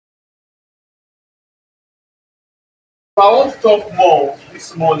I want to talk more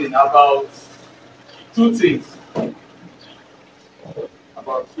this morning about two things.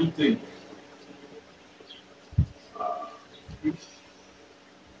 About two things. Which,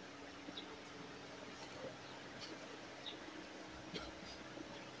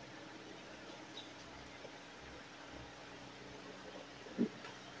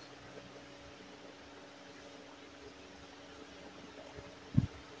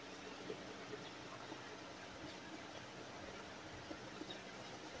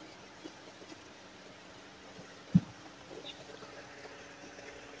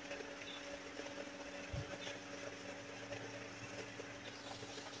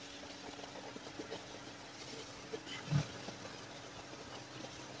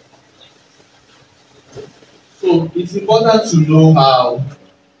 so it's important to know how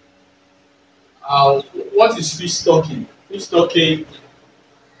what is fish stocking. Fish stocking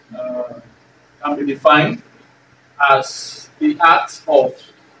uh, can be defined as the act of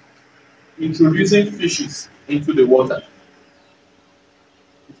introducing fishes into the water.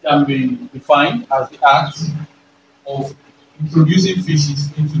 It can be defined as the act of introducing fishes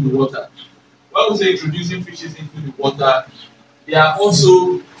into the water. When we say introducing fishes into the water, there are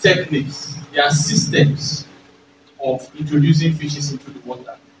also techniques, there are systems of introducing fishes into the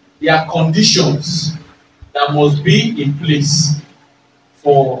water. There are conditions that must be in place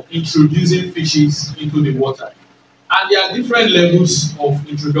for introducing fishes into the water. And there are different levels of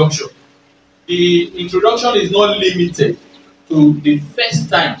introduction. The introduction is not limited to the first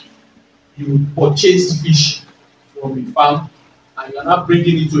time you purchase fish from a farm and you are now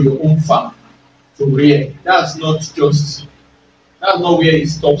bringing it to your own farm to rear. That's not where it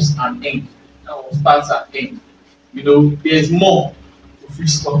stops and ends. That one starts and ends. There's more to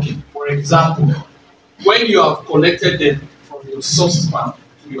fish stocking. For example, when you have collected them from your source farm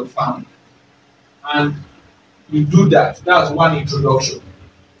to your farm and you do that, that's one introduction.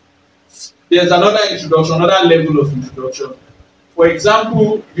 There's another introduction, another level of introduction. For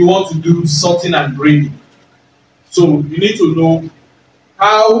example, you want to do sorting and grading. So you need to know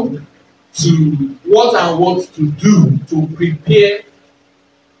how what to do to prepare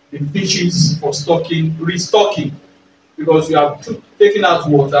the fishes for stocking, restocking, because you have taken out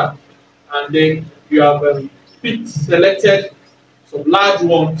water and then you have picked, selected some large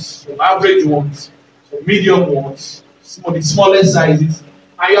ones, some average ones, some medium ones, the smallest sizes,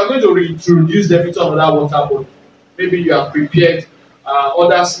 and you are going to reintroduce them into another water body. Maybe you have prepared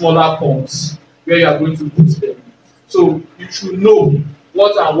other smaller ponds where you are going to put them. So you should know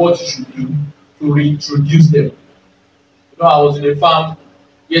what you should do to reintroduce them. I was in a farm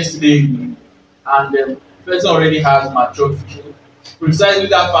yesterday evening, and the person already has matured fishes. Precisely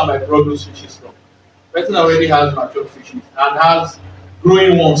that farm I brought those fishes from. The person already has matured fishes and has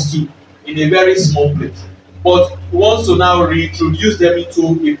growing ones too in a very small place. But wants to now reintroduce them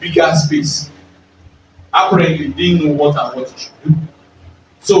into a bigger space. Apparently, didn't know what he should do.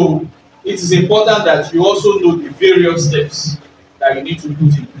 So it is important that you also know the various steps that you need to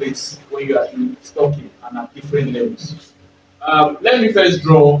put in place when you are doing stocking and at different levels. Let me first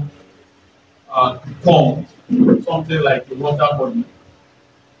draw the pond, something like a water body.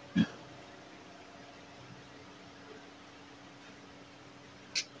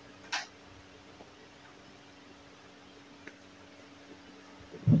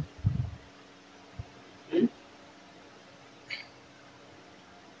 Okay.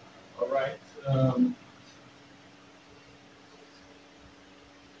 All right.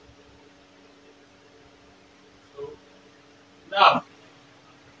 So now,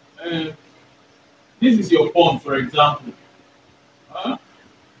 uh, this is your pond, for example. Uh,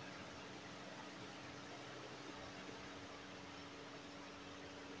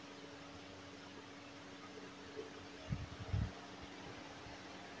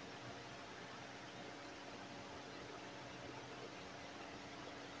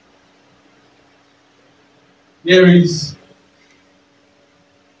 there is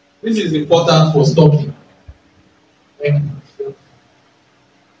this is important for stocking. Thank you.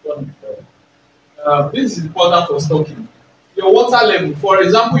 This is important for stocking. Your water level, for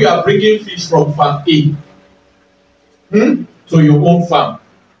example, you are bringing fish from farm A to your own farm.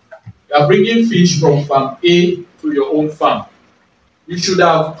 You are bringing fish from farm A to your own farm. You should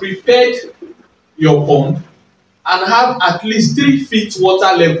have prepared your pond and have at least 3 feet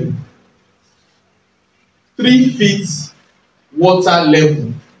water level. 3 feet water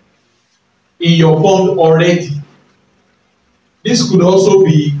level in your pond already. This could also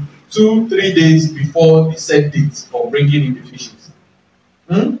be 2-3 days before the set date of bringing in the fishes.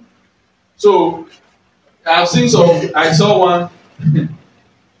 So I saw one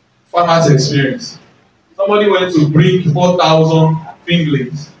farmer's experience. Somebody went to bring 4,000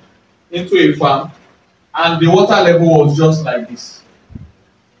 fingerlings into a farm, and the water level was just like this.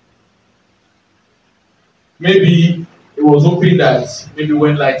 Maybe it was hoping that maybe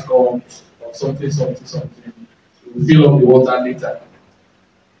when light comes or something, it will fill up the water later.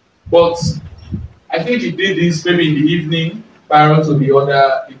 But I think he did this maybe in the evening prior to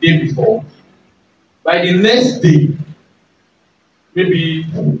the day before. By the next day, maybe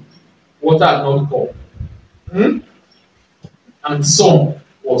water had not come. And sun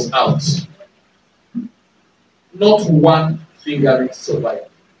was out. Not one fingerling survived.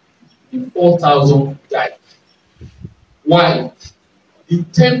 The 4,000 died. Why? The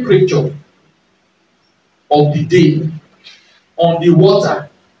temperature of the day on the water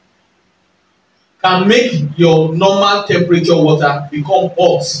can make your normal temperature water become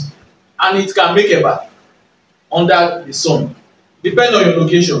hot, and it can make eba under the sun. Depend on your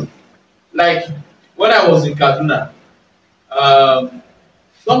location. Like when I was in Kaduna,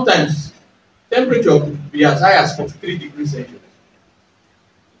 sometimes temperature could be as high as 43 degrees Celsius.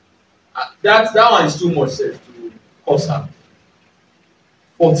 That one is too much safe to cause harm.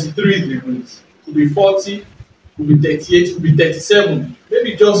 43 degrees, could be 40, could be 38, could be 37,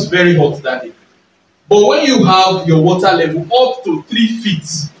 maybe just very hot that day. But when you have your water level up to 3 feet,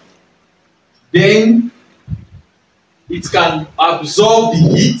 then it can absorb the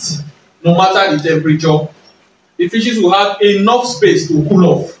heat no matter the temperature. The fishes will have enough space to cool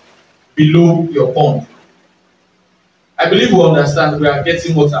off below your pond. I believe we understand, we are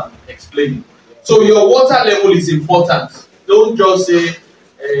getting what I'm explaining. So your water level is important. Don't just say,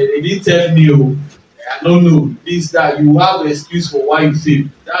 they didn't tell me, oh, I don't know, this, that. You have an excuse for why you fail.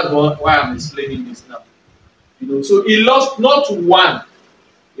 That's why I'm explaining this now. So he lost not one,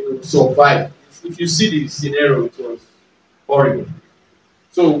 survived. If you see the scenario, it was horrible.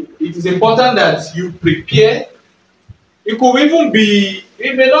 So it is important that you prepare. It could even be,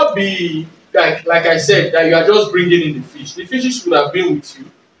 it may not be like I said, that you are just bringing in the fish. The fishes should have been with you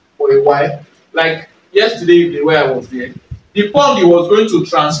for a while. Like yesterday evening where I was there, the pond he was going to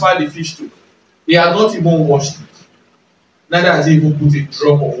transfer the fish to, he had not even washed it. Neither has he even put a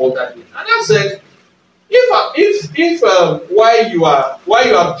drop of water in. And I said, if while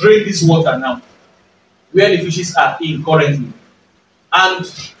you have drained this water now, where the fishes are in currently,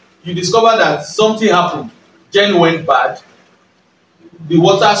 and you discover that something happened, gen went bad, the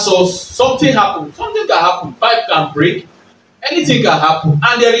water source, something happened, something can happen, pipe can break, anything can happen,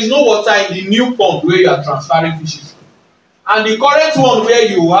 and there is no water in the new pond where you are transferring fishes, and the current one where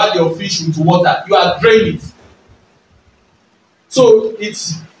you had your fish with water, you are draining it. So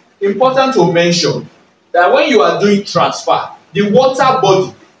it's important to mention that when you are doing transfer, the water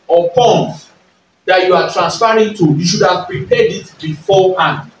body or pond that you are transferring to, you should have prepared it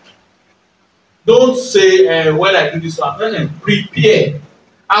beforehand. Don't say when I do this one, prepare.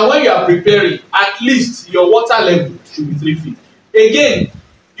 And when you are preparing, at least your water level should be 3 feet. Again,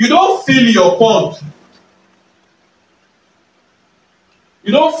 you don't fill your pond.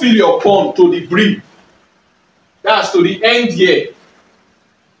 You don't fill your pond to the brim. That's to the end here.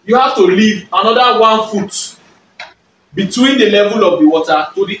 You have to leave another 1 foot between the level of the water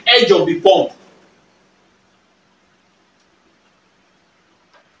to the edge of the pond.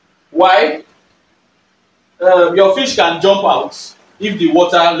 Why? Your fish can jump out if the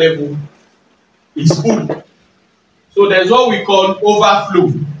water level is full. So there's what we call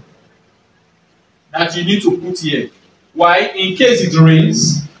overflow that you need to put here. Why? In case it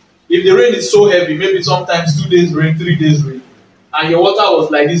rains, if the rain is so heavy, maybe sometimes 2 days rain, 3 days rain, and your water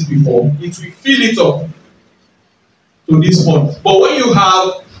was like this before, it will fill it up to this point. But when you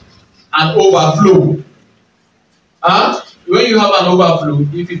have an overflow,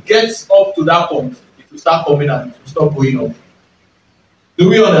 if it gets up to that point, it will start coming and it will stop going up. Do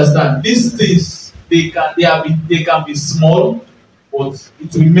we understand? These things, they can be small, but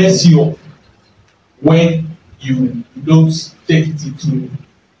it will mess you up when you don't take it into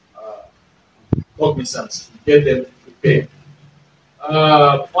cognizance to get them prepared.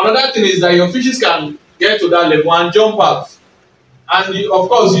 Another thing is that your fishes can get to that level and jump out, and of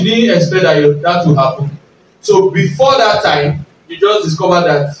course you didn't expect that will happen. So before that time, you just discover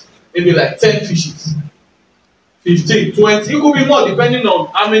that maybe like 10 fishes, 15, 20, it could be more depending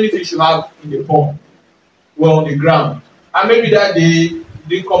on how many fish you have in the pond, well, on the ground. And maybe that day you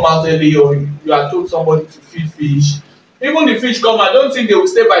didn't come out early, or you are told somebody to feed fish. Even the fish come, I don't think they will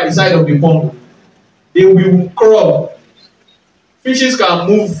stay by the side of the pond. They will crawl. Fishes can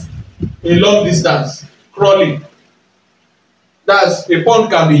move a long distance crawling. That's a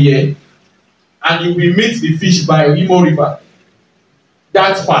pond can be here, and you will meet the fish by Imo River.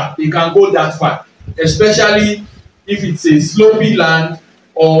 That far, they can go that far. especially if it's a slopy land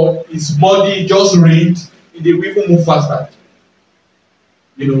or it's muddy, just rained, they will even move faster.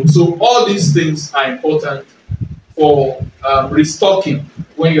 So all these things are important for restocking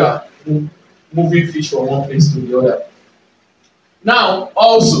when you are moving fish from one place to the other. Now,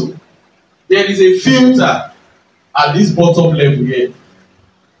 also, there is a filter at this bottom level here.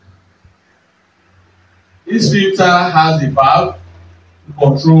 This filter has a valve to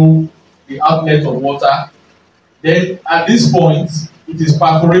control the outlet of water. Then at this point, it is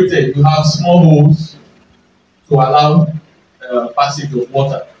perforated. You have small holes to allow passage of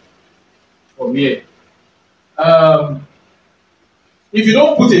water from here. If you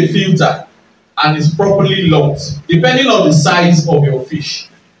don't put a filter and it's properly locked, depending on the size of your fish.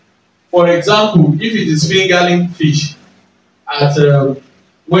 For example, if it is fingerling fish,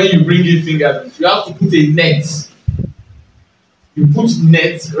 when you bring in fingerlings, you have to put a net. You put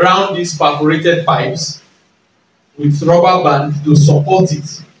net around these perforated pipes with rubber band to support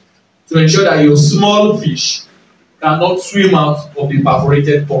it, to ensure that your small fish cannot swim out of the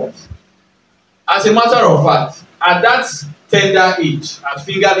perforated pond. As a matter of fact, at that tender age, at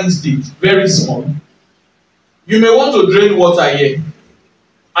fingerling stage, very small, you may want to drain water here,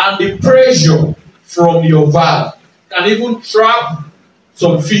 and the pressure from your valve can even trap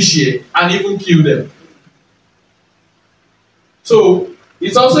some fish here and even kill them. So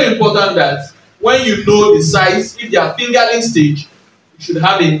it's also important that when you know the size, if they are fingerling stage, you should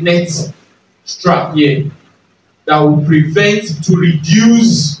have a net strap here that will prevent, to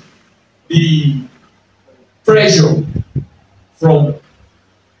reduce the pressure from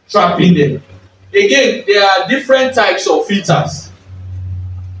trapping them. Again, there are different types of filters.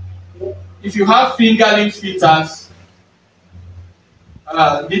 If you have fingerling filters,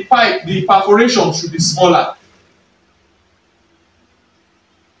 the perforation should be smaller.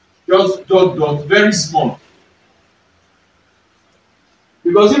 Just very small.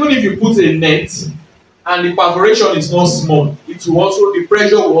 Because even if you put a net and the perforation is not small, the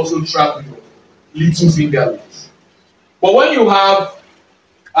pressure will also trap your little fingerlings. But when you have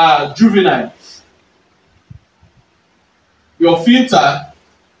juveniles, your filter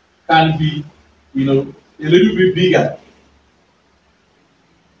can be, a little bit bigger.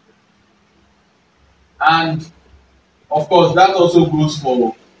 And of course, that also goes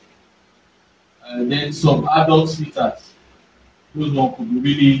for then some adult filters. Those ones could be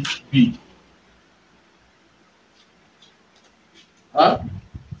really big.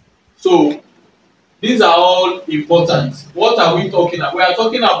 So these are all important. What are we talking about? We are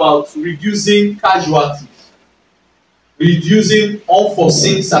talking about reducing casualties, reducing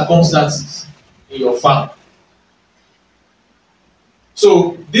unforeseen circumstances in your farm.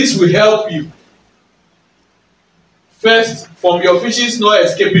 So this will help you first from your fishes not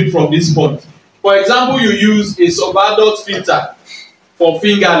escaping from this pond. For example, you use a subadult filter for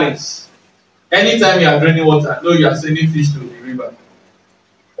fingerlings. Anytime you are draining water, know you are sending fish to the river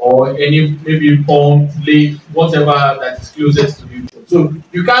or any maybe pond, lake, whatever that is closest to you. So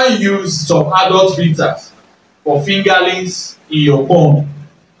you can't use some adult filters for fingerlings in your pond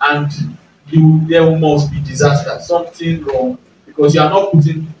and there must be disaster, something wrong, because you are not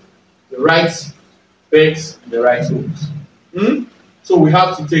putting the right bags in the right holes. So we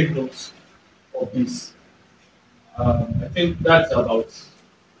have to take note of this. I think that's about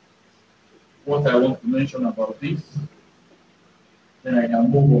what I want to mention about this. Then I can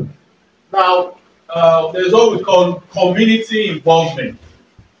move on. Now, there's what we call community involvement.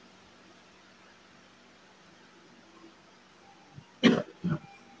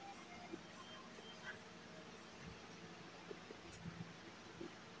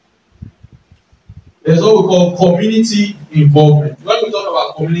 There's what we call community involvement. When we talk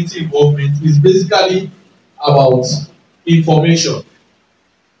about community involvement, it's basically about information.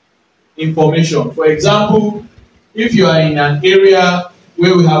 Information. For example, if you are in an area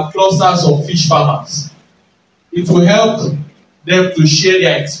where we have clusters of fish farmers, it will help them to share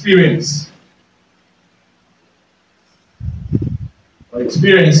their experience or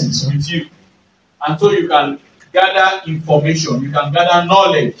experiences with you. And so you can gather information, you can gather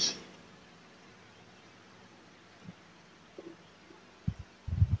knowledge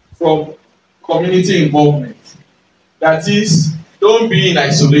from community involvement. That is, don't be in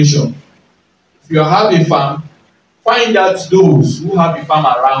isolation. If you have a farm, find out those who have a farm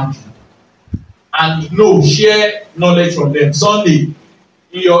around you and share knowledge from them. Sunday,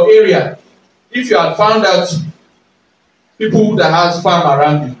 in your area, if you have found out people that has farm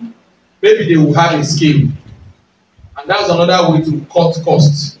around you, maybe they will have a scale, and that's another way to cut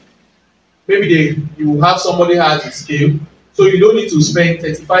costs. Maybe you will have somebody who has a scale, So you don't need to spend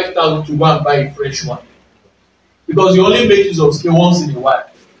 35,000 to go and buy a fresh one, because you only make use of scale once in a while.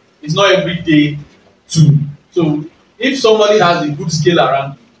 It's not every day too. So if somebody has a good scale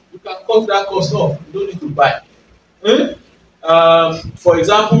around you, you can cut that cost off. You don't need to buy. For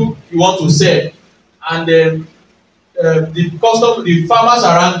example, you want to sell, and then the farmers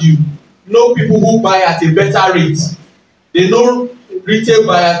around you know people who buy at a better rate. They know retail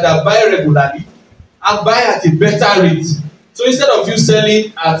buyers that buy regularly and buy at a better rate. So instead of you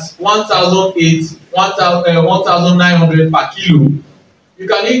selling at 1,008, 1,900 per kilo, you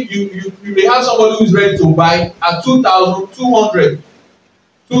may have somebody who is ready to buy at 2,200,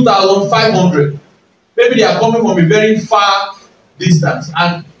 2,500. Maybe they are coming from a very far distance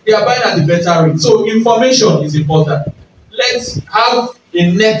and they are buying at a better rate. So information is important. Let's have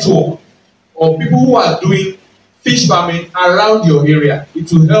a network of people who are doing fish farming around your area.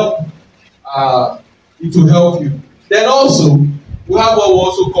 It will help. It will help you. Then also we have what we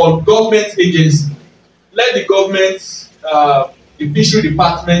also call government agency. Let the government, the fishery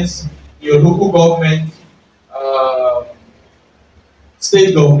departments, your local government,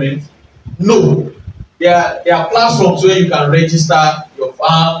 state government know. There are platforms where you can register your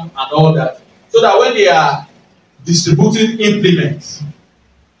farm and all that, so that when they are distributing implements,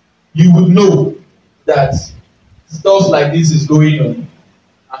 you will know that stuff like this is going on,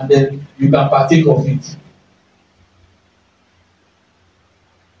 and then you can partake of it.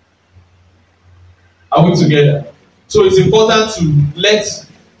 Are we together? So it's important to let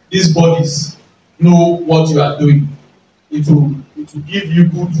these bodies know what you are doing. It will give you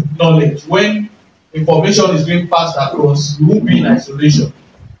good knowledge. When information is being passed across, you won't be in isolation.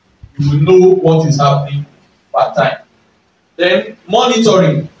 You will know what is happening per time. Then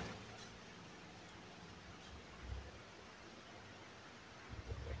monitoring.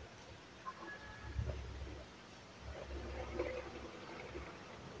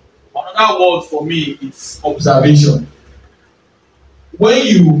 Another word for me is observation. When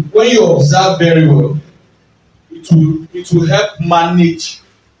you observe very well, it will help manage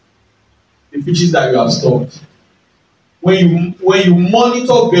the fishes that you have stored. When you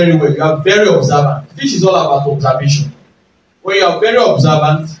monitor very well, you are very observant. Fish is all about observation. When you are very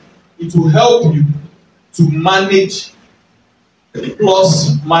observant, it will help you to manage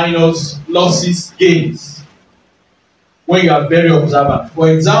plus, minus, losses, gains. When you are very observant. For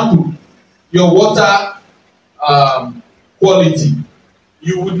example, your water quality,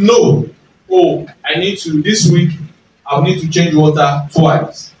 you would know, oh, I need to, this week, I'll need to change water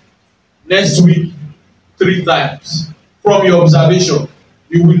twice. Next week, 3 times. From your observation,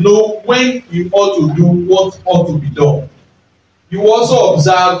 you will know when you ought to do what ought to be done. You also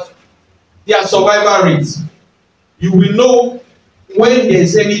observe their survival rate. You will know when there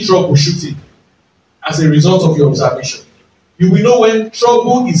is any troubleshooting as a result of your observation. You will know when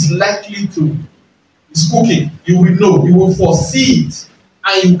trouble is likely to is cooking. You will know, you will foresee it,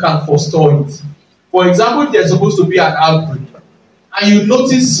 and you can forestall it. For example, if there's supposed to be an outbreak and you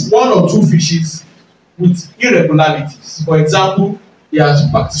notice 1 or 2 fishes with irregularities, for example, their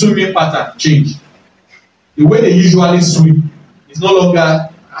swimming pattern changed. The way they usually swim is no longer,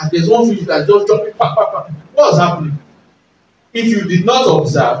 and there's one fish that just jumping, what's happening? If you did not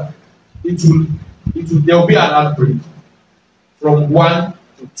observe, there will be an outbreak from 1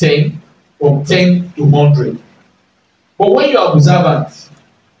 to 10, from 10 to 100. But when you are observant,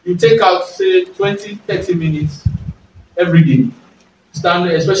 you take out, say, 20, 30 minutes every day. Stand,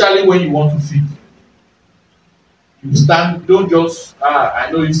 especially when you want to feed. You stand, don't just, I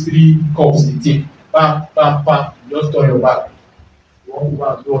know it's 3 cups a day. Bam, bam, bam, you just turn your back. You want to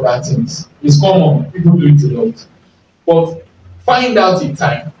go and do other things. It's common, people do it a lot. But find out a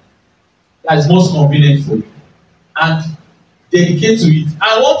time that is most convenient for you and dedicate to it.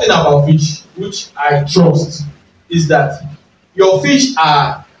 And one thing about fish, which I trust, is that your fish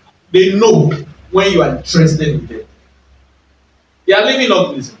they know when you are interested in them. They are living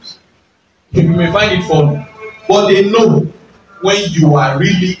organisms. You may find it funny, but they know when you are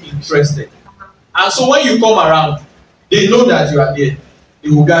really interested. And so when you come around, they know that you are there. They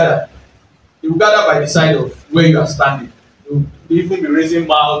will gather. They will gather by the side of where you are standing. They will even be raising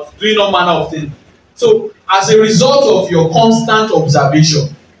mouth, doing all manner of things. So as a result of your constant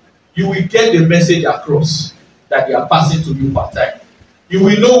observation, you will get the message across that they are passing to you per time. You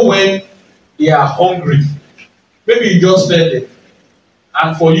will know when they are hungry. Maybe you just fed them,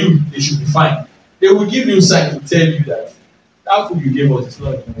 and for you, they should be fine. They will give you a sign to tell you that that food you gave us is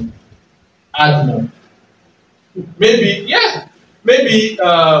not enough. Add more. Maybe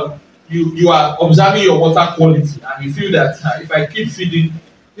you are observing your water quality and you feel that if I keep feeding,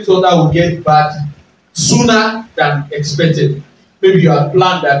 this water will get bad sooner than expected. Maybe you had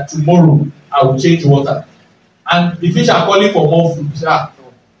planned that tomorrow I will change water, and the fish are calling for more food. Ah,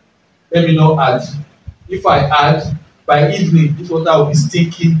 no, let me not add. If I add, by evening this water will be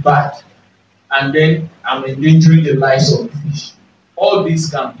stinking bad, and then I'm endangering the lives of the fish. All this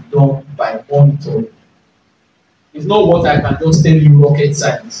can be done by monitoring. It's not what I can just tell you rocket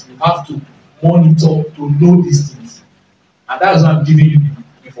science. You have to monitor to know these things, and that's why I'm giving you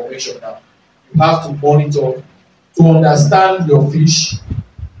the information now. You have to monitor to understand your fish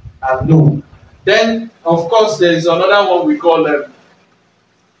and know. Then of course there is another one we call the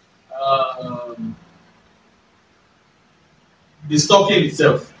stocking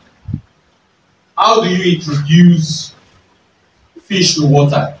itself. How do you introduce fish to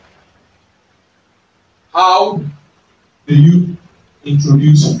water? How do you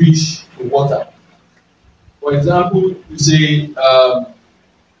introduce fish to water? For example, you say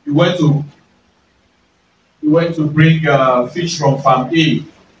you went to bring fish from farm A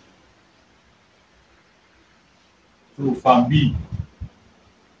to farm B.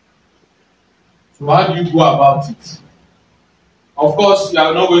 So how do you go about it? Of course, you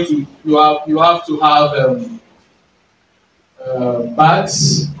are not going to. You have to have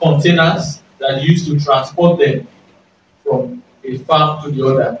bags, containers that you use to transport them from a farm to the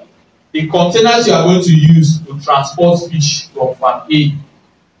other. The containers you are going to use to transport fish from farm A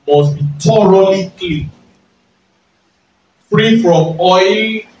must be thoroughly clean, free from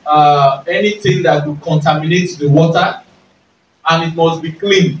oil, anything that will contaminate the water, and it must be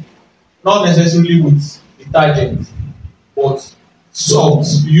clean, not necessarily with detergent, but salt.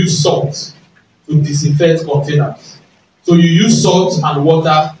 You use salt to disinfect containers. So you use salt and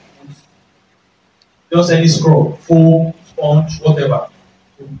water, just any scrub, foam, sponge, whatever.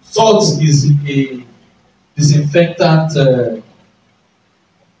 Salt is a disinfectant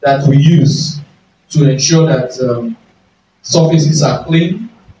that we use to ensure that surfaces are clean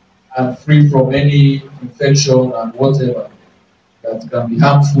and free from any infection and whatever that can be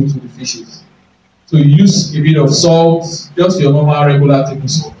harmful to the fishes. So you use a bit of salt, just your normal regular table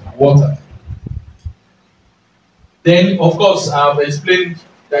salt and water. Then of course I have explained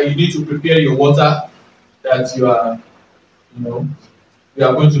that you need to prepare your water that you are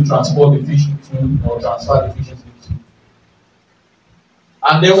going to transport the fish into or transfer the fishes into.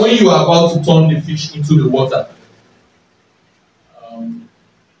 And then when you are about to turn the fish into the water,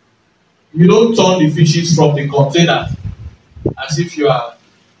 you don't turn the fishes from the container as if you are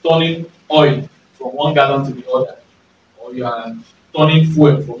turning oil from one gallon to the other, or you are turning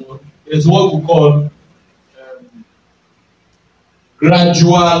fuel from one. There's what we call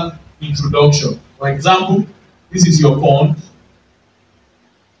gradual introduction. For example, this is your pond.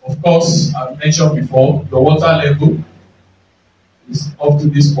 Of course, I've mentioned before, the water level is up to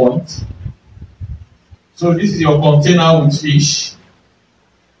this point. So this is your container with fish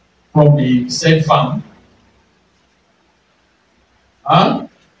from the said farm.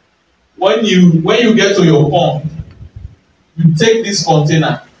 When you get to your pond, you take this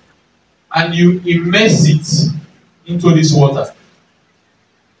container and you immerse it into this water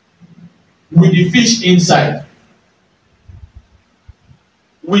with the fish inside.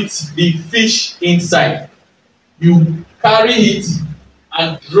 With the fish inside, you carry it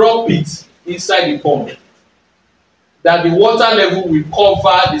and drop it inside the pond, that the water level will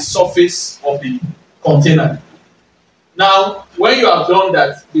cover the surface of the container. Now when you have done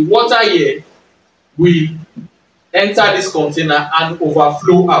that, the water here will enter this container and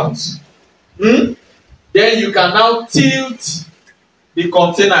overflow out. Then you can now tilt the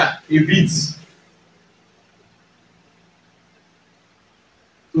container a bit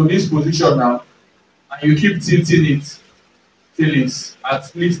to this position now, and you keep tilting it till it's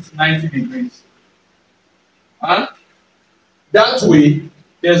at least 90 degrees. That way,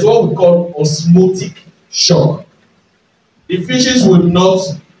 there's what we call osmotic shock. The fishes will not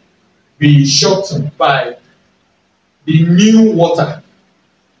be shocked by the new water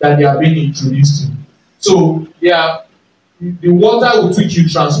that they are being introduced to. So the water with which you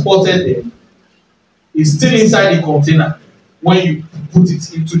transported them is still inside the container when you put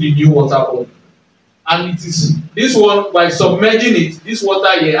it into the new water body. And it is this one, by submerging it, this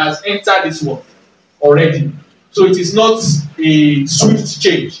water here has entered this one already. So it is not a swift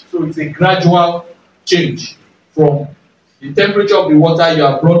change. So it's a gradual change from the temperature of the water you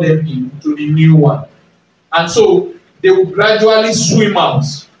have brought them in to the new one. And so they will gradually swim out.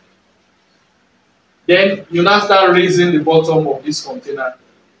 Then you now start raising the bottom of this container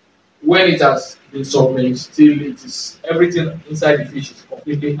when it has been submerged till it is everything inside the fish is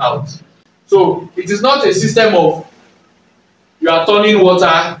completely out. So it is not a system of you are turning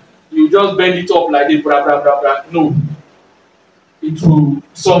water, you just bend it up like this, blah blah blah blah. No, it will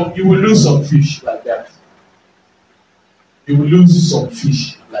you will lose some fish like that. You will lose some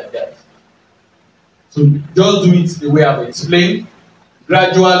fish like that. So just do it the way I've explained.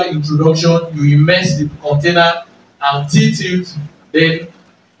 Gradual introduction, you immerse the container and tilt it, then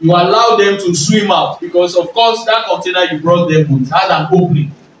you allow them to swim out, because of course that container you brought them with has an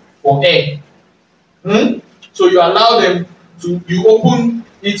opening for air. So you allow them to, you open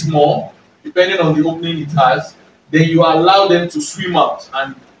it more depending on the opening it has, then you allow them to swim out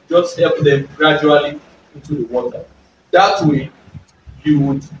and just help them gradually into the water. That way you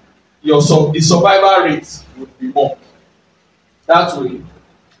would, the survival rate would be more. That way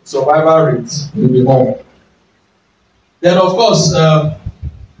survival rate will be more. Then of course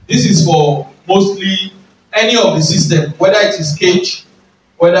this is for mostly any of the system, whether it is cage,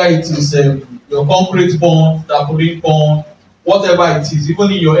 whether it is your concrete pond, tarpaulin pond, whatever it is.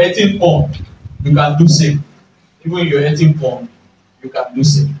 Even in your earthen pond you can do same. Even in your earthen pond you can do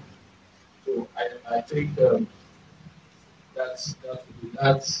same. So I think that's for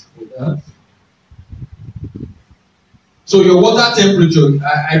that. So your water temperature,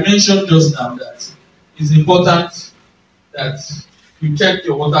 I mentioned just now that it's important that you check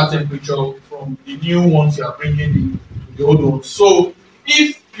your water temperature from the new ones you are bringing in to the old ones. So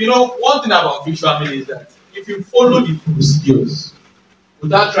if you know, one thing about fish family is that if you follow the procedures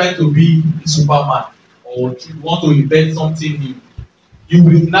without trying to be a Superman or you want to invent something new, you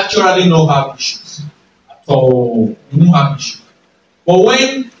will naturally not have issues at all. You won't have issues. But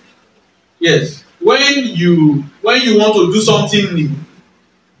when you want to do something new,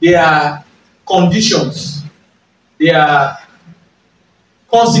 there are conditions, there are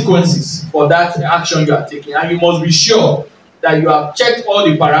consequences for that action you are taking, and you must be sure that you have checked all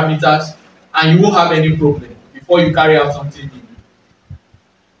the parameters and you won't have any problem before you carry out something new.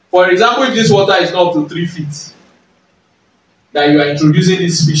 For example, if this water is not up to 3 feet that you are introducing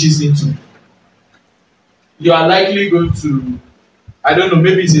these species into, you are likely going to, I don't know,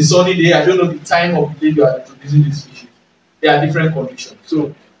 maybe it's a sunny day, I don't know the time of the day you are introducing these species. There are different conditions.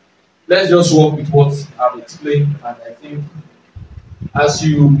 So let's just work with what I've explained, and I think as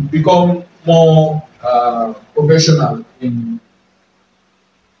you become more professional in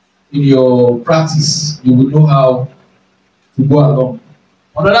your practice, you will know how to go along.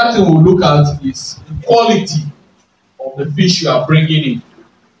 Another thing we'll look at is the quality of the fish you are bringing in.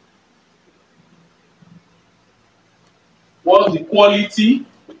 What's the quality?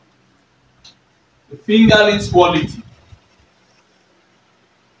 The fingerlings quality.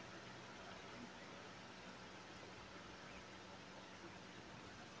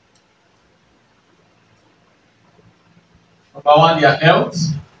 Number one, their health.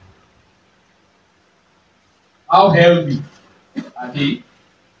 How healthy are they?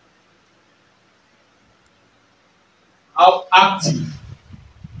 How active?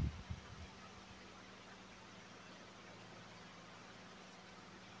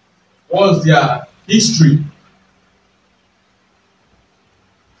 What's their history?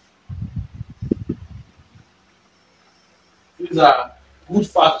 These are good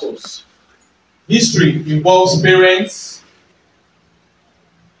factors. History involves parents,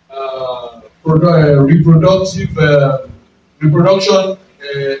 reproduction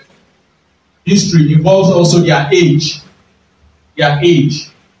history involves also their age.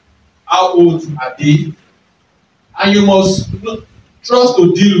 How old are they? And you must trust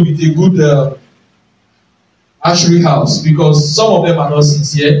to deal with a good hatchery house, because some of them are not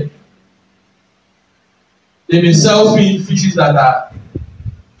sincere. They may sell fishes that are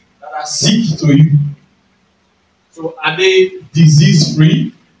sick to you. So are they disease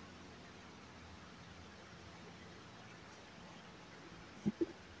free?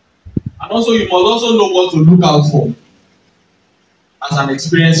 And also you must also know what to look out for as an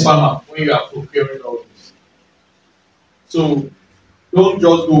experienced farmer when you are procuring all this. So don't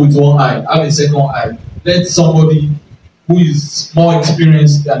just go with one eye, have a second eye. Let somebody who is more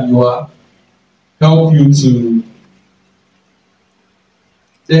experienced than you are help you to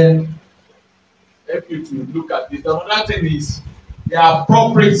look at this. Another thing is there are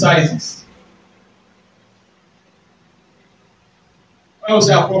appropriate sizes. When we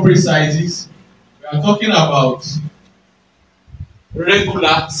say appropriate sizes, we are talking about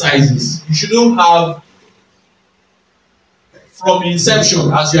regular sizes. You shouldn't have, from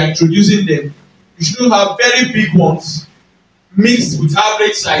inception as you are introducing them, you shouldn't have very big ones mixed with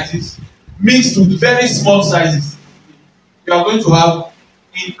average sizes, mixed with very small sizes. You are going to have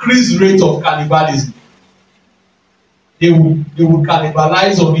increased rate of cannibalism. They will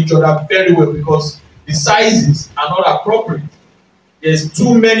cannibalize on each other very well because the sizes are not appropriate. there's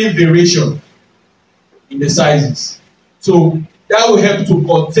too many variation in the sizes. So that will help to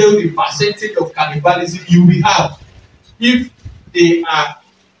curtail the percentage of cannibalism you will have if they are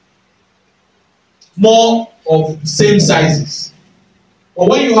more of same sizes. But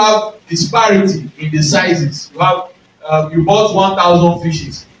when you have disparity in the sizes, you bought 1,000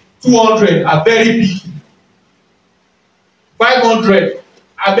 fishes, 200 are very big, 500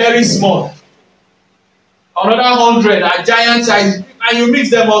 are very small, another 100 are giant size, and you mix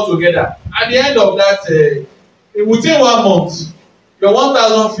them all together. At the end of that, within 1 month, your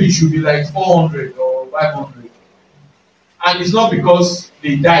 1,000 fish will be like 400 or 500, and it's not because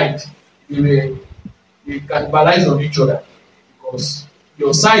they died, they cannibalize on each other, because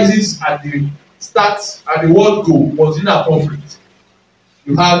your sizes at the start, at the word go, was inappropriate.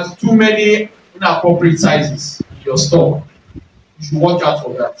 You had too many inappropriate sizes in your store. You should watch out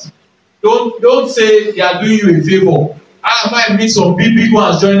for that. Don't say they are doing you a favor. I might meet some big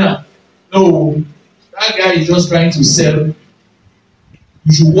ones join am. No, that guy is just trying to sell.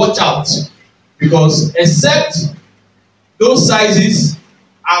 You should watch out, because except those sizes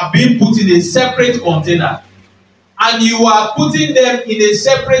are being put in a separate container and you are putting them in a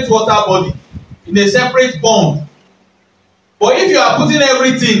separate water body, in a separate pond. But if you are putting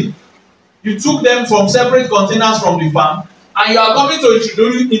everything, you took them from separate containers from the farm and you are coming to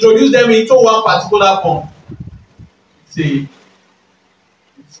introduce them into one particular pond, it's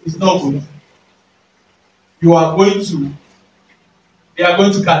not good. They are going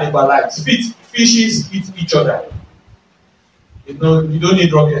to cannibalize. Fishes eat each other. You don't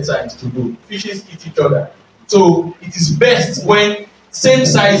need rocket science to know. Fishes eat each other. So it is best when same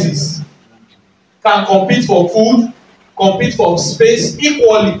sizes can compete for food, compete for space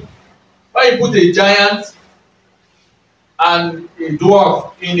equally. When you put a giant and a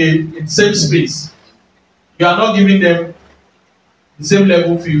dwarf in the same space, you are not giving them the same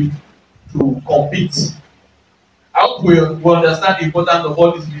level field to compete. I hope we understand the importance of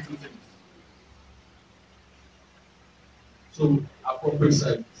all these little things. So appropriate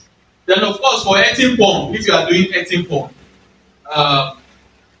sizes. Then of course for eating pond, if you are doing eating pond,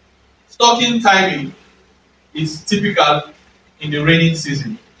 stocking timing is typical in the raining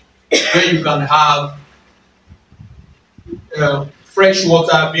season, where you can have fresh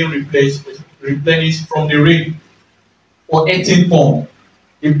water being replenished from the rain. For eating pond,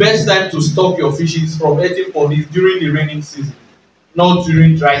 the best time to stock your fishes from eating pond is during the raining season, not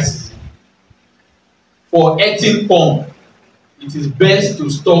during dry season. For eating pond, it is best to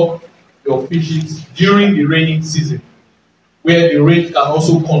stock your fishes during the raining season, where the rain can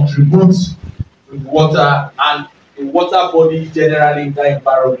also contribute to the water and the water body generally in that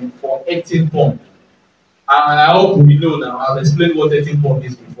environment for eating pond. And I hope we know now. I've explained what eating pond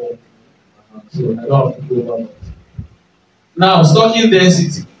is before, so I don't have to go over that. Now, stocking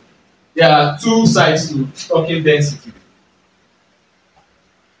density. There are two sides to stocking density.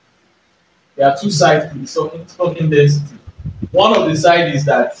 There are two sides to stocking density. One of the sides is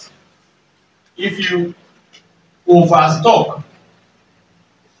that if you overstock,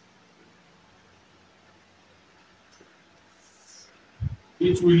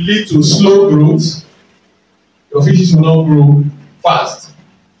 it will lead to slow growth. Your fishes will not grow fast.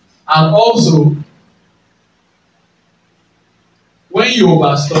 And also, when you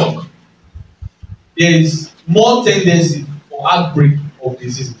overstock, there is more tendency for outbreak of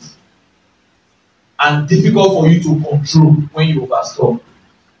diseases and difficult for you to control when you overstock.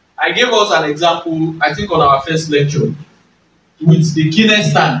 I gave us an example, I think on our first lecture, with the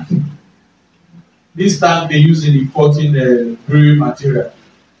Guinness tank. This tank they use in importing brewery material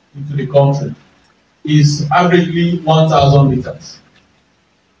into the country is averagely 1,000 liters.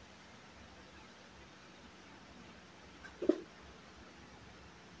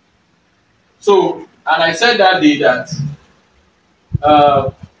 So, and I said that day that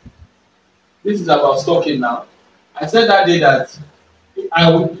this is about stocking now. I said that day that I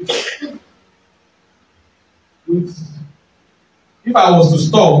would, if I was to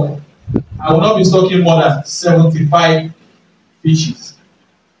stock, I would not be stocking more than 75 fishes.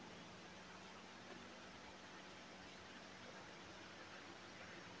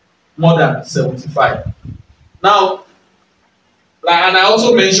 More than 75. Now, and I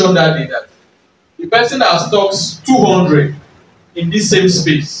also mentioned that day that the person that stocks 200 in this same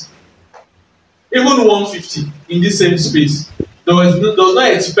space, even 150 in this same space, does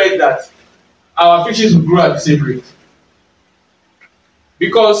not expect that our fishes will grow at the same rate.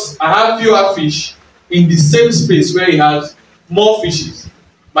 Because I have fewer fish in the same space where he has more fishes,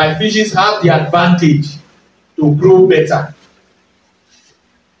 my fishes have the advantage to grow better.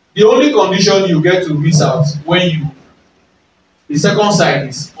 The only condition you get to miss out when you The second side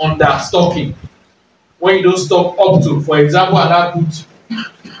is under stocking. When you don't stock up to, for example, and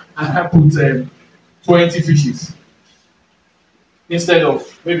I put 20 fishes instead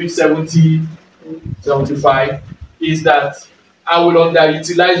of maybe 70, 75, is that I will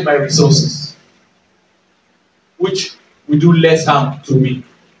underutilize my resources, which will do less harm to me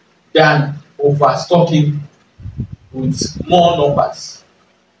than overstocking with more numbers.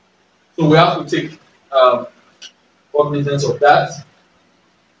 So we have to take cognizance of that.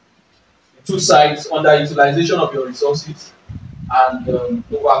 The two sides, underutilization of your resources and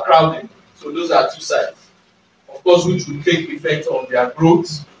overcrowding. So those are two sides, of course, which will take effect on their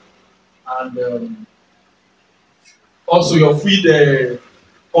growth and also your feed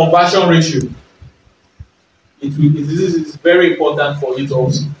conversion ratio. This is very important for it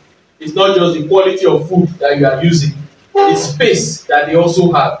also. It's not just the quality of food that you are using, the space that they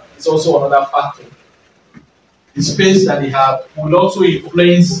also have is also another factor. The space that they have will also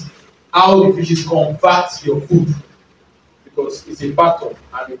influence how the fishes convert your food, because it's a factor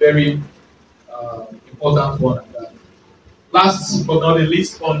and a very important one at that. Last but not the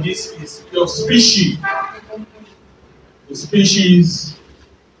least on this is your species. The species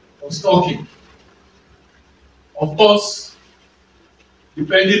of stocking. Of course,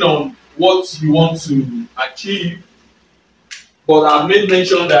 depending on what you want to achieve, but I've made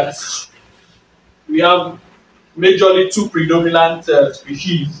mention that we have majorly two predominant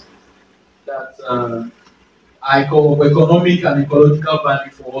species that are of economic and ecological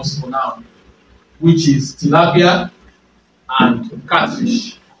value for us for now, which is tilapia and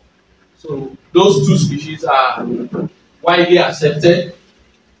catfish. So those two species are widely accepted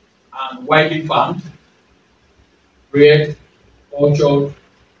and widely farmed, bred, cultured,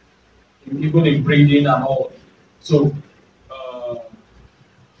 even in breeding and all. So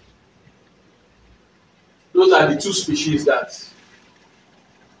those are the two species that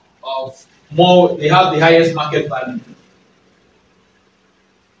they have the highest market value.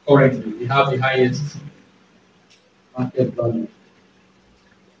 Currently, they have the highest market value.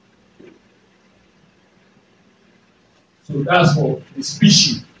 So that's for the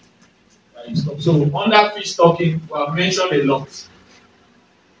species that you stock. So under fish stocking, we have mentioned a lot.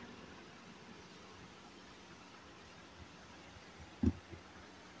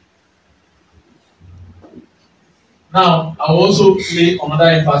 Now, I will also lay another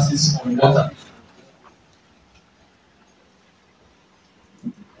emphasis on water.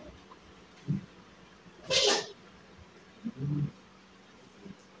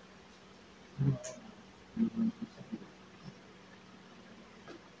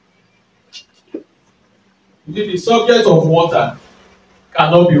 The subject of water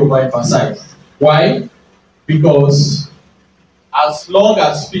cannot be overemphasized. Why? Because as long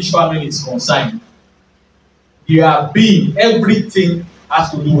as fish farming is concerned, everything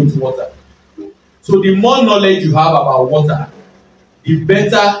has to do with water. So the more knowledge you have about water, the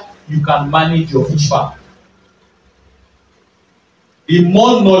better you can manage your fish farm. The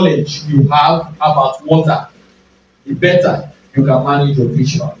more knowledge you have about water, the better you can manage your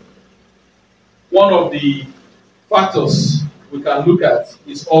fish farm. One of the factors we can look at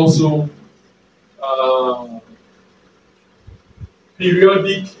is also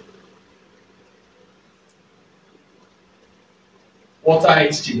periodic water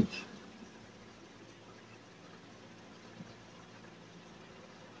exchange.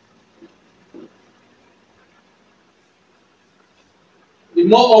 The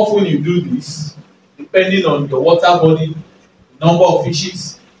more often you do this, depending on your water body, number of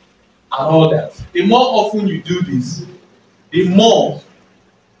fishes, and all that, the more often you do this, the more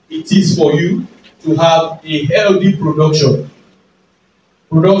it is for you to have a healthy production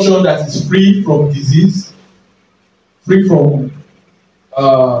that is free from disease, free from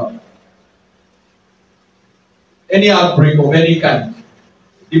any outbreak of any kind.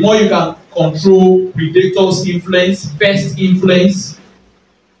 The more you can control predators' influence, pest influence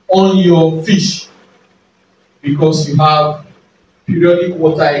on your fish, because you have periodic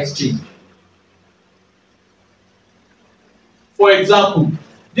water exchange. For example,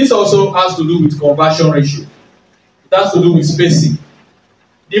 this also has to do with conversion ratio. It has to do with spacing.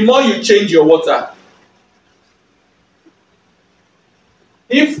 The more you change your water,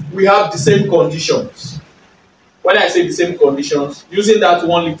 if we have the same conditions, when I say the same conditions, using that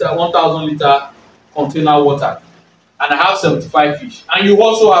 1,000 liter container water, and I have 75 fish, and you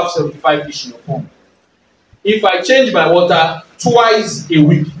also have 75 fish in your pond. If I change my water twice a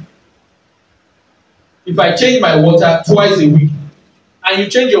week, and you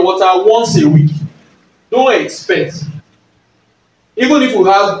change your water once a week, don't expect, even if you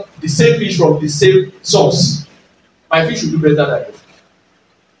have the same fish from the same source, my fish will do better than your fish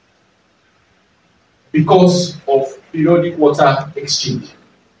because of periodic water exchange.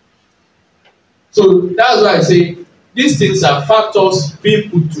 So that's why I say these things are factors being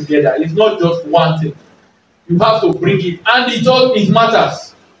put together. It's not just one thing. You have to bring it, and it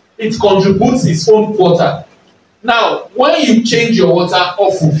matters. It contributes its own water. Now, when you change your water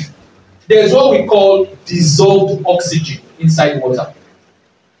often, there's what we call dissolved oxygen inside water.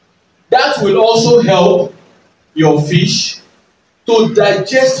 That will also help your fish to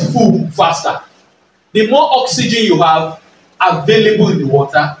digest food faster. The more oxygen you have available in the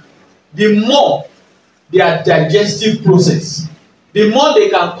water, the more their digestive process, the more they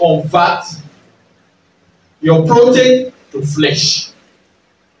can convert your protein to flesh.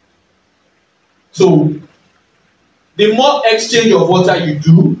 So the more exchange of water you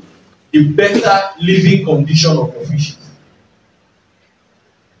do, the better living condition of your fish.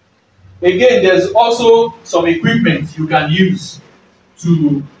 Again, there's also some equipment you can use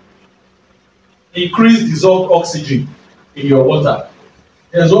to increase dissolved oxygen in your water.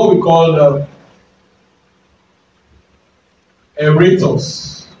 There's what we call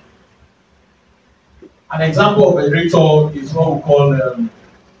aerators. An example of aerator is what we call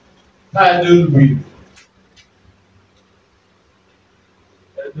paddle wheel.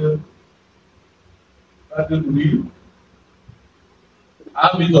 Paddle wheel. I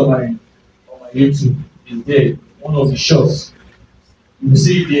have it on my YouTube. Is there one of the shots? You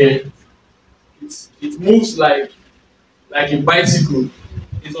see there. It moves like a bicycle.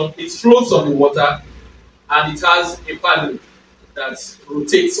 It floats on the water, and it has a paddle that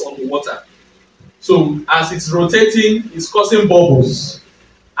rotates on the water. So as it's rotating, it's causing bubbles,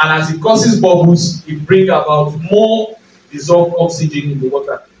 and as it causes bubbles, it brings about more dissolved oxygen in the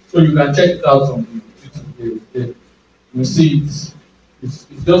water. So you can check it out on YouTube. There. You see it. It's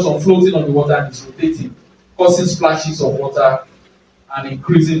just floating on the water, and it's rotating, causing splashes of water and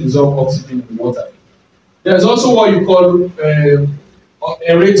increasing dissolved oxygen in the water. There's also what you call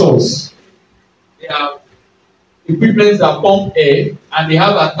aerators. They are equipment that pump air, and they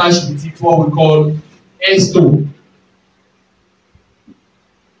have attached with it what we call air stone.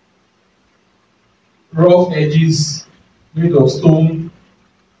 Rough edges made of stone.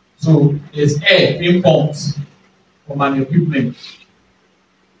 So there's air being pumped from an equipment.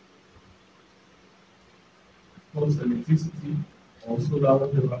 Electricity or solar,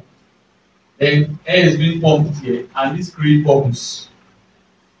 whatever. Then air is being pumped here, and this creates bubbles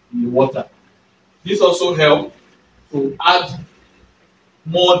in the water. This also helps to add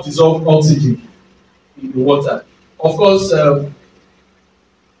more dissolved oxygen in the water. Of course,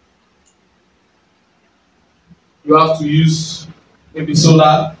 you have to use maybe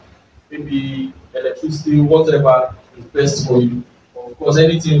solar, maybe electricity, whatever is best for you. Of course,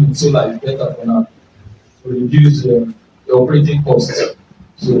 anything with solar is better for now. To reduce the operating costs.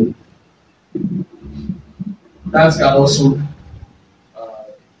 So that can also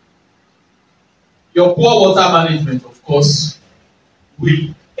your poor water management, of course,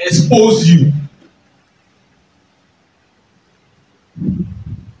 will expose you. You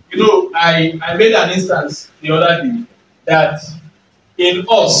know, I made an instance the other day that in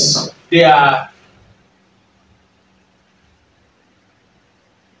us there are,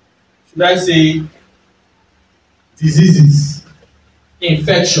 should I say, diseases,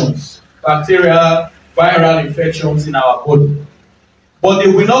 infections, bacterial, viral infections in our body, but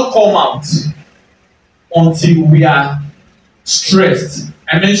they will not come out until we are stressed.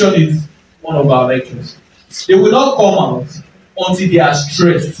 I mentioned it in one of our lectures. They will not come out until they are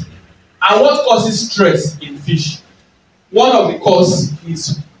stressed. And what causes stress in fish? One of the causes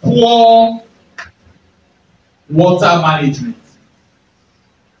is poor water management.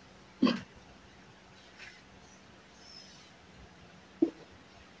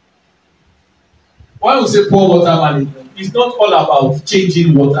 When we say poor water management, it's not all about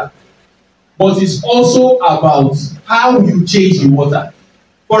changing water, but it's also about how you change the water.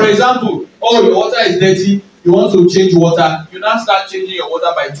 For example, oh, your water is dirty, you want to change water, you now start changing your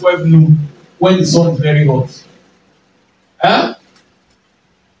water by 12 noon when the sun is very hot. Huh?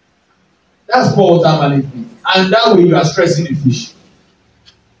 That's poor water management. And that way you are stressing the fish.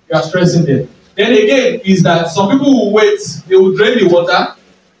 You are stressing them. Then again, is that some people will wait, they will drain the water.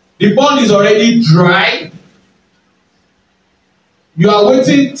 The pond is already dry. You are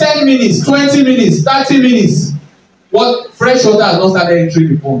waiting 10 minutes, 20 minutes, 30 minutes. What fresh water has not started entering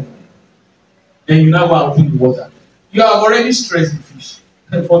the pond. Then you now go and drink the water. You have already stressed the fish.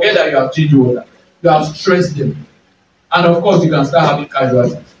 And forget that you have changed the water. You have stressed them. And of course, you can start having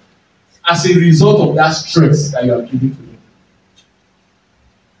casualties as a result of that stress that you have given to them.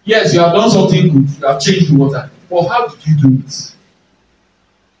 Yes, you have done something good. You have changed the water. But how did you do it?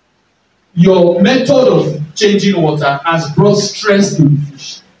 Your method of changing water has brought stress to the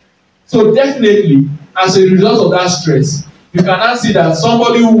fish. So definitely, as a result of that stress, you can now see that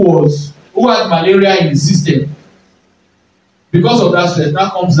somebody who had malaria in the system, because of that stress, now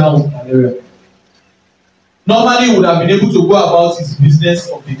comes down with malaria. Normally, he would have been able to go about his business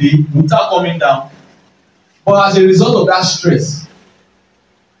of the day without coming down. But as a result of that stress,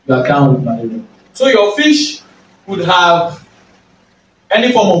 you are down with malaria. So your fish could have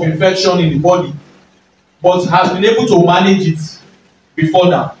any form of infection in the body, but has been able to manage it before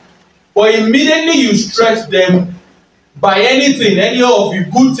now. But immediately you stress them by anything, any of the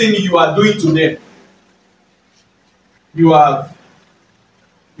good thing you are doing to them, you have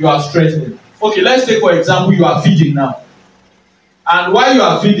stressed them. Okay, let's take for example you are feeding now, and while you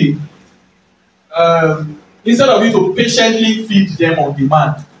are feeding, instead of you to patiently feed them on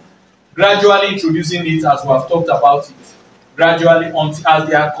demand, gradually introducing it as we have talked about it, gradually until as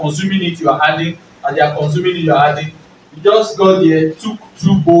they are consuming it you are adding, as they are consuming it you are adding. You just got there, took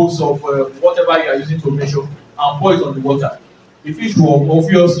 2 bowls of whatever you are using to measure and pour it on the water. The fish will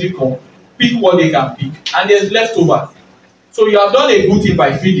obviously come, pick what they can pick, and there's leftover. So you have done a good thing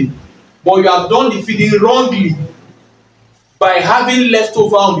by feeding, but you have done the feeding wrongly by having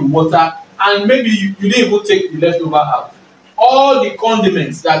leftover on the water, and maybe you didn't even take the leftover out. All the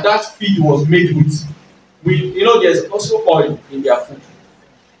condiments that feed was made with, there's also oil in their food.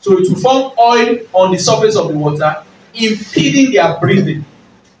 So it will form oil on the surface of the water, impeding their breathing.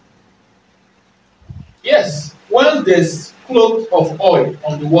 Yes, when there's cloud of oil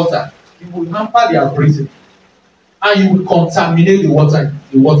on the water, it will hamper their breathing, and you will contaminate the water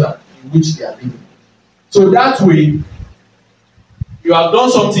in which they are living. So that way, you have done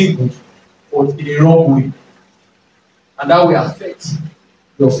something good, but in a wrong way, and that will affect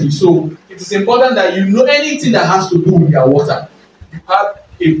your fish. So it is important that you know anything that has to do with your water, you have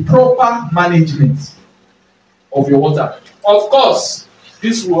a proper management of your water. Of course,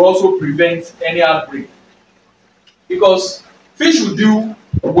 this will also prevent any outbreak, because fish will do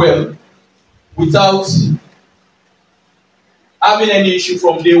well without having any issue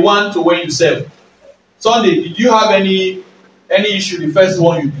from day one to when you sell. Sunday, did you have any issue the first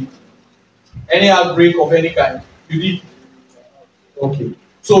one you did? Any outbreak of any kind? You did? Okay.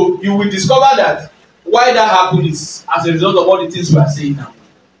 So you will discover that why that happened is as a result of all the things we are saying now.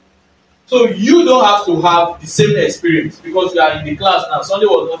 So you don't have to have the same experience because you are in the class now. Sunday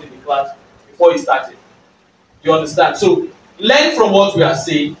was not in the class before he started. You understand? So learn from what we are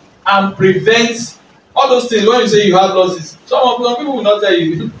saying and prevent all those things. When you say you have losses, some people will not tell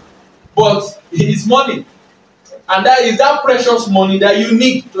you, but it's money, and that is that precious money that you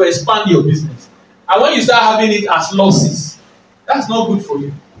need to expand your business. And when you start having it as losses, that's not good for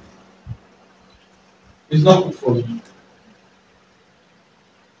you. It's not good for you.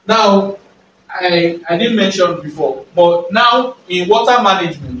 Now, I didn't mention before, but now in water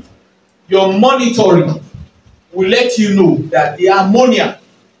management, your monitoring will let you know that the ammonia,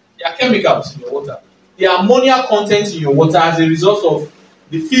 there are chemicals in your water, the ammonia content in your water as a result of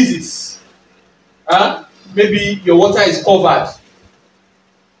the physics. Maybe your water is covered.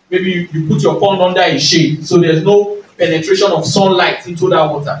 Maybe you put your pond under a shade, so there's no penetration of sunlight into that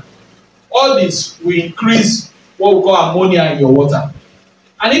water. All this will increase what we call ammonia in your water.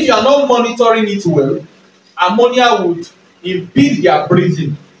 And if you are not monitoring it well, ammonia would impede their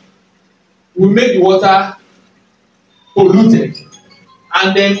breathing, will make the water polluted,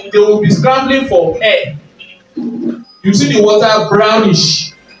 and then they will be scrambling for air. You see the water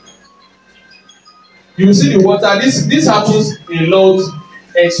brownish. You see the water, this happens a lot,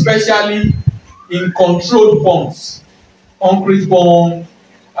 especially in controlled ponds, concrete ponds,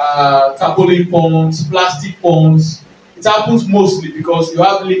 tarpaulin ponds, plastic ponds. It happens mostly because you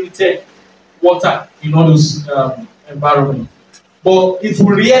have limited water in all those environments. But it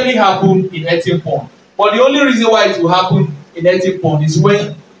will rarely happen in earthen pond. But the only reason why it will happen in earthen pond is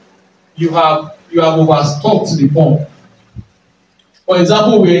when you have overstocked the pond. For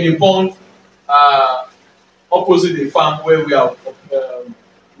example, we're in a pond opposite the farm where we are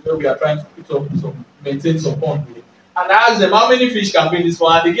trying to maintain some pond. And I asked them how many fish can be in this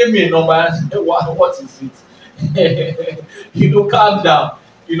pond, and they gave me a number and I said, what is it? Calm down.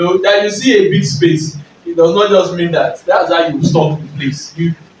 That you see a big space, it does not just mean that's how you stock the place.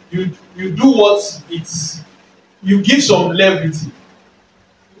 You do what you give some levity.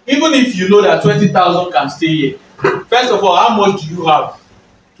 Even if you know that 20,000 can stay here, first of all, how much do you have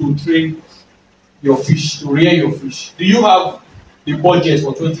to train your fish, to rear your fish? Do you have the budget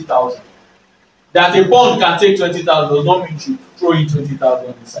for 20,000? That a pond can take 20,000 does not mean you throw in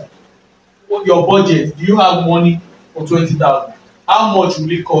 20,000 inside. your budget. Do you have money for 20,000? How much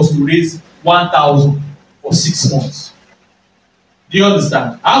will it cost to raise 1,000 for 6 months? Do you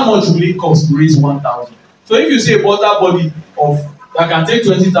understand? How much will it cost to raise 1,000? So if you say a butter body of that can take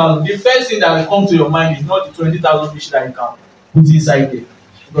 20,000, the first thing that will come to your mind is not the 20,000 fish that you can put inside there,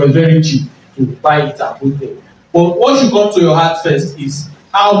 because it's very cheap to buy it and put there. But what should come to your heart first is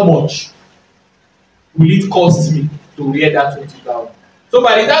how much will it cost me to rear that 20,000? So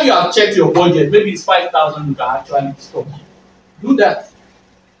by the time you have checked your budget, maybe it's 5,000 you can actually stock. Do that.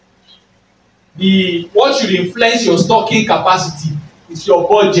 What should influence your stocking capacity is your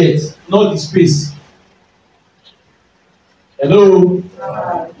budget, not the space. Hello?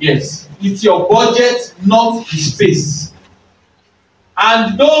 Yes. It's your budget, not the space.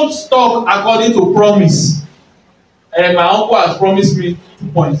 And don't stock according to promise. My uncle has promised me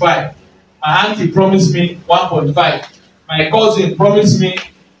 2.5. My auntie promised me 1.5. My cousin promised me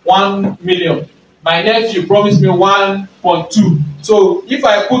 1 million. My nephew promised me 1.2. So if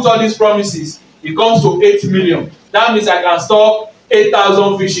I put all these promises, it comes to 8 million. That means I can stock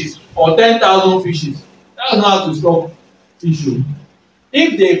 8,000 fishes or 10,000 fishes. That's not how to stock fish.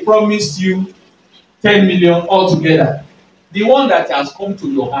 If they promised you 10 million altogether, the one that has come to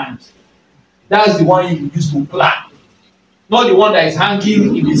your hand, that's the one you use to plan. Not the one that is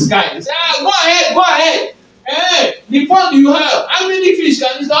hanging in the sky. You say, go ahead, go ahead. Hey, the pond you have, how many fish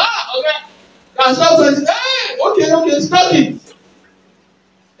can you stock? Okay. Can stock 20. Hey, okay, stop it.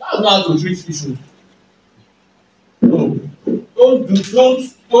 That's not how to treat fish. No.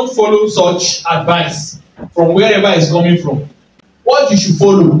 Don't follow such advice from wherever it's coming from. What you should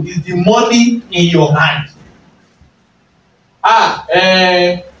follow is the money in your hand.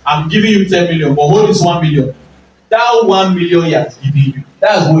 I'm giving you 10 million, but hold this 1 million. That 1 million he has given you,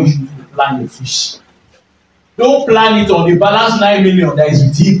 that's what you should plan your fish. Don't plan it on the balance 9 million that is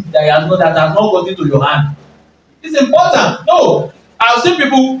with him, that has not got into your hand. It's important. No. I've seen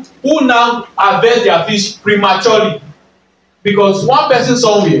people who now harvest their fish prematurely because one person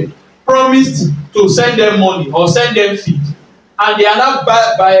somewhere promised to send them money or send them feed, and they are now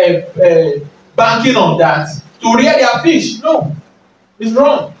banking on that to rear their fish. No, it's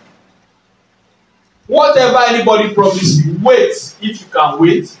wrong. Whatever anybody promise you, wait. If you can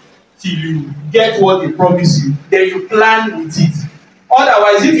wait till you get what they promise you, then you plan with it.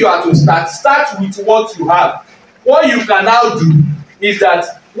 Otherwise, if you are to start with what you have. What you can now do is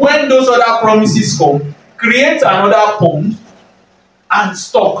that when those other promises come, create another pond and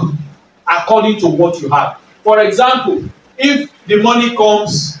stock according to what you have. For example, if the money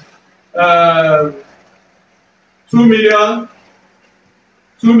comes 2 million,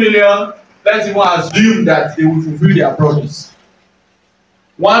 let's even assume that they will fulfill their promise.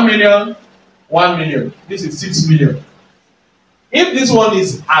 1 million, this is 6 million. If this one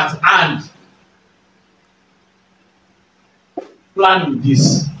is at hand, plan with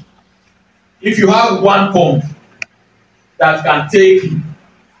this. If you have one pond that can take,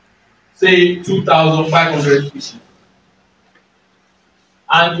 say, 2,500 fishes,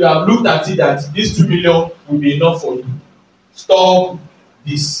 and you have looked at it that this 2 million will be enough for you, stop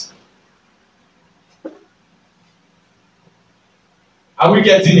this. Are we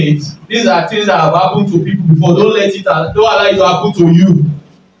getting it? These are things that have happened to people before. Don't allow it to happen to you.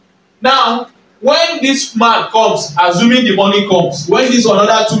 Now, when this man comes, assuming the money comes, when this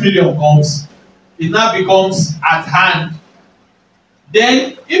another 2 million comes, it now becomes at hand.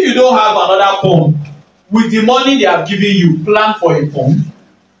 Then, if you don't have another pond, with the money they have given you, plan for a pond.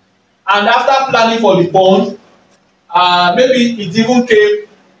 And after planning for the pond, maybe it even came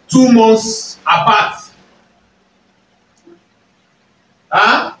 2 months apart.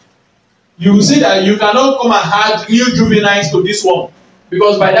 You will see that you cannot come and add new juveniles to this one,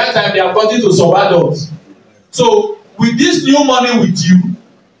 because by that time they have gotten to sub-adults. So with this new money with you,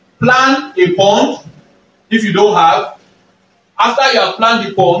 plan a pond if you don't have. After you have planned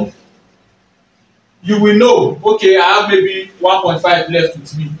the pond, you will know, okay, I have maybe 1.5 left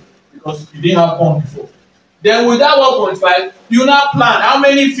with me because you didn't have pond before. Then with that 1.5, you now plan how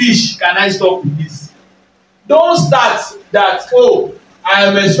many fish can I stock with this. Don't start that, oh, I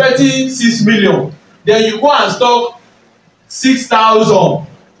am expecting 6 million. Then you go and stock 6,000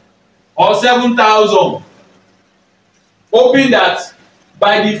 or 7,000, hoping that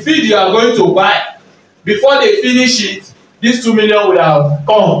by the feed you are going to buy, before they finish it, this 2 million will have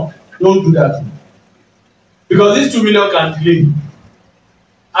come. Don't do that, because this 2 million can delay,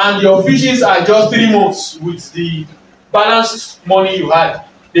 and your fishes are just 3 months with the balanced money you had.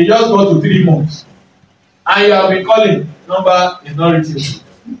 They just go to 3 months, and you have been calling, number is not reachable.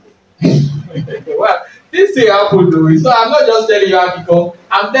 Well, This thing happen though. So I'm not just telling you Akiko,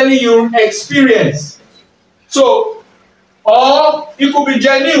 I'm telling you experience. So, or it could be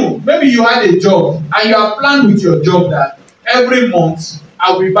genuine. Maybe you had a job and you have planned with your job that every month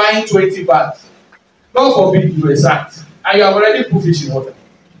I'll be buying 20 bags. God forbid you were sacked and you have already put fish in water.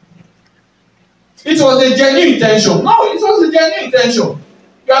 It was a genuine intention. No, it was a genuine intention.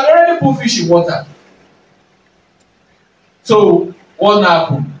 You had already put fish in water. So, what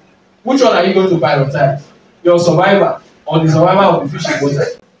happened? Which one are you going to prioritize? Your survivor or the survivor of the fish in water?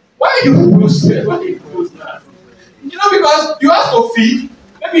 Why you lose? Why you lose now? You know, because you have to feed.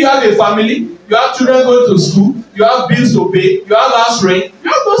 Maybe you have a family, you have children going to school, you have bills to pay, you have house rent, you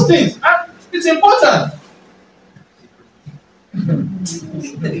have those things. And it's important.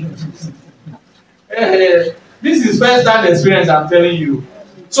 This is first hand experience I'm telling you.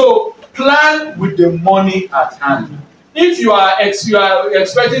 So plan with the money at hand. If you are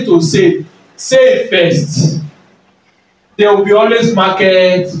expecting to save first. There will be always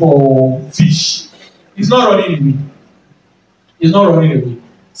market for fish. It's not running away. It's not running away.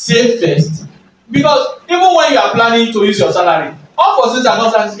 Save first. Because even when you are planning to use your salary, unforeseen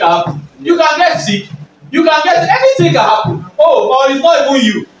circumstances can happen. You can get sick. You can get anything can happen. Oh, or it's not even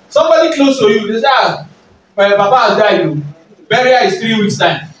you. Somebody close to you, they say, ah, my papa has died. Burial is 3 weeks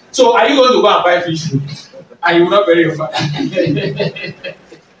time. So are you going to go and buy fish food? And you will not bury your father.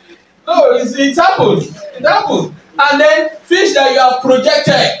 No, it happens. It happens. And then fish that you have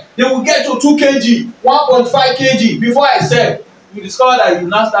projected, they will get to 2 kg, 1.5 kg before I sell. You discover that you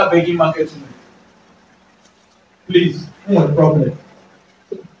now start begging market to me. Please, what's the problem?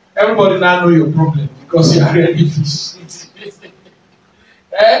 Everybody now know your problem because you are already fish.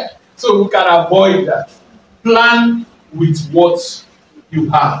 So we can avoid that. Plan with what you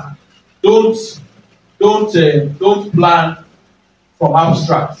have. Don't plan from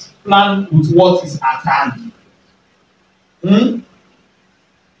abstract. Plan with what is at hand.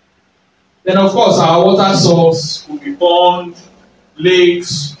 Then of course our water source could be pond,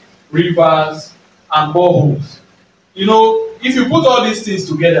 lakes, rivers, and boreholes. You know, if you put all these things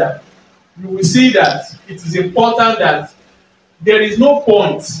together, you will see that it is important that there is no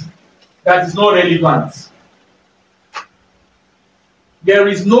point that is not relevant. There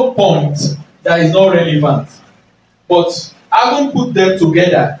is no point that is not relevant. But having put them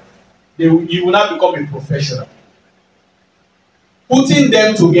together, you will not become a professional. Putting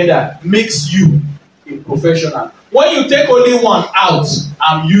them together makes you a professional. When you take only one out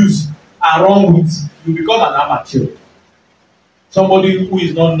and use and run with, you become an amateur. Somebody who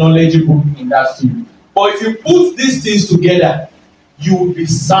is not knowledgeable in that field. But if you put these things together, you will be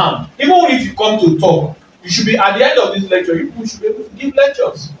sound. Even if you come to talk, you should be at the end of this lecture, you should be able to give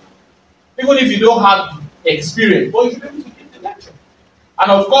lectures. Even if you don't have experience, but you should be able to give the lecture.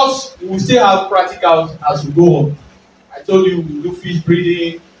 And of course, we will still have practicals as we go on. I told you we do fish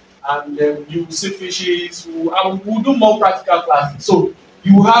breeding, and you will see fishes. We'll do more practical classes. So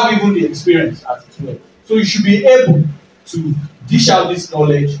you will have even the experience as well. So you should be able to dish out this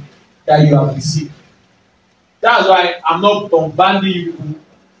knowledge that you have received. That's why I'm not bombarding you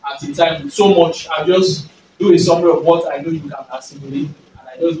at a time with so much. I just do a summary of what I know you can assimilate, and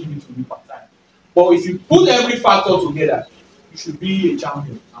I just give it to you per time. But if you put every factor together, you should be a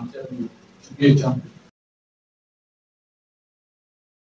champion. I'm telling you, you should be a champion.